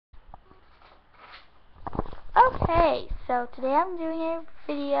Hey, so today I'm doing a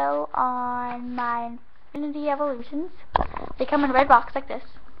video on my infinity evolutions. They come in a red box like this.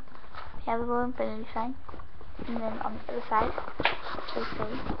 They have a little infinity sign. And then on the other side, they say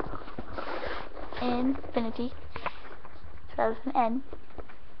infinity. So that's an N.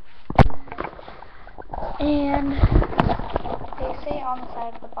 And they say on the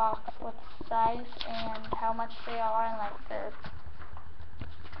side of the box what size and how much they are and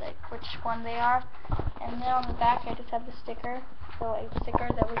which one they are. And then on the back I just have the sticker, so a sticker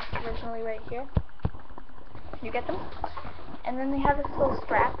that was originally right here. You get them. And then they have this little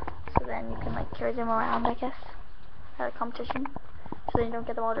strap, so then you can carry them around, I guess, at a competition, so then you don't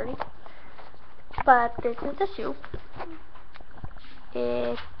get them all dirty. But this is the shoe.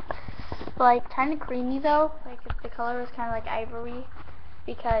 It's kind of creamy though, the color is kind of like ivory,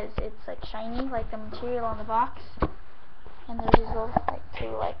 because it's shiny, like the material on the box. And there's these little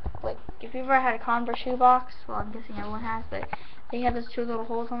two if you've ever had a Converse shoe box, well, I'm guessing everyone has, but they have those two little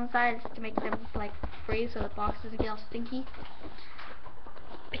holes on the sides to make them freeze, so the box doesn't get all stinky.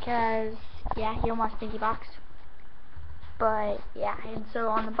 Because yeah, you don't want a stinky box. But yeah, and so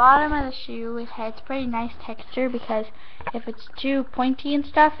on the bottom of the shoe, it has pretty nice texture, because if it's too pointy and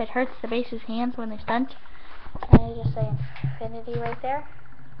stuff, it hurts the base's hands when they stunt. And I just say infinity right there.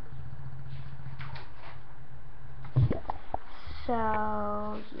 So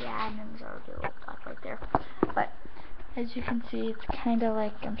yeah, and then there's already a little dot right there. But as you can see, it's kind of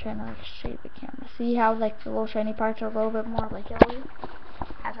I'm trying to shade the camera. See how the little shiny parts are a little bit more yellowy?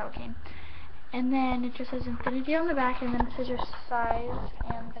 That's how it came. And then it just says infinity on the back, and then it says your size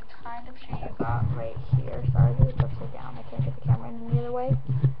and the kind of shoe you got right here. Sorry, it's upside down. I can't get the camera in the other way.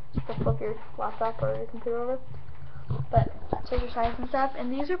 So flip your laptop or your computer over. But it says your size and stuff.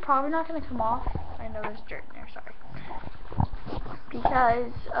 And these are probably not going to come off. I know there's dirt in there, sorry.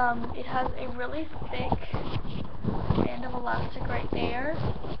 Because it has a really thick band of elastic right there.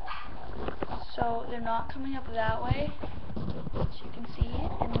 So they're not coming up that way, as you can see.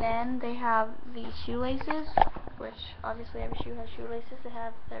 And then they have these shoelaces, which obviously every shoe has shoelaces that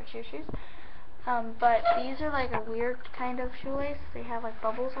have their shoes. But these are a weird kind of shoelace. They have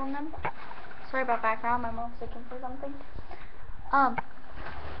bubbles on them. Sorry about background, my mom's looking for something.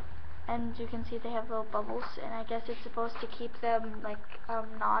 And you can see they have little bubbles, and I guess it's supposed to keep them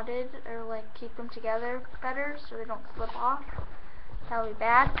knotted, or keep them together better so they don't slip off. That would be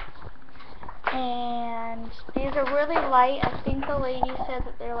bad. And these are really light. I think the lady said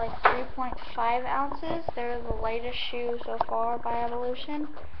that they're 3.5 ounces. They're the lightest shoe so far by Evolution.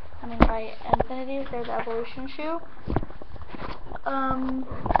 I mean by Infinity. They're the Evolution shoe.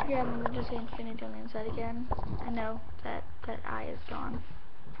 Yeah, I'm gonna just say Infinity on the inside again. I know that eye is gone.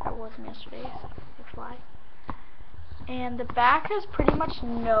 That wasn't yesterday. That's why. And the back has pretty much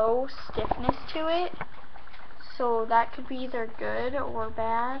no stiffness to it, so that could be either good or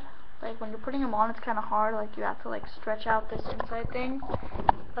bad. When you're putting them on, it's kind of hard. You have to stretch out this inside thing.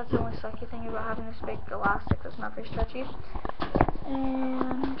 That's the only sucky thing about having this big elastic that's not very stretchy.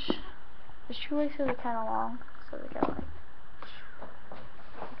 And the shoelaces are kind of long, so they got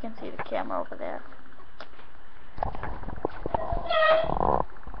you can see the camera over there.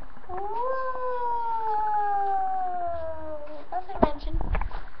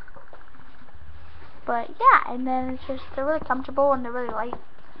 But yeah, and then they're really comfortable and they're really light,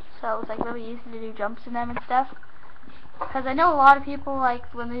 so it's really easy to do jumps in them and stuff. Because I know a lot of people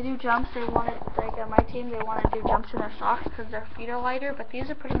when they do jumps, they want it on my team, they want to do jumps in their socks because their feet are lighter, but these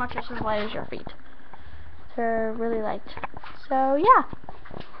are pretty much just as light as your feet. They're really light. So yeah,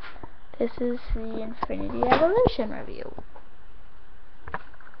 this is the Infinity Evolution review.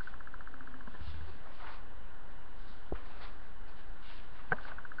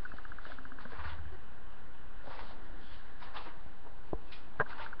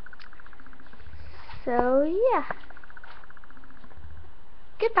 So yeah,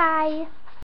 goodbye.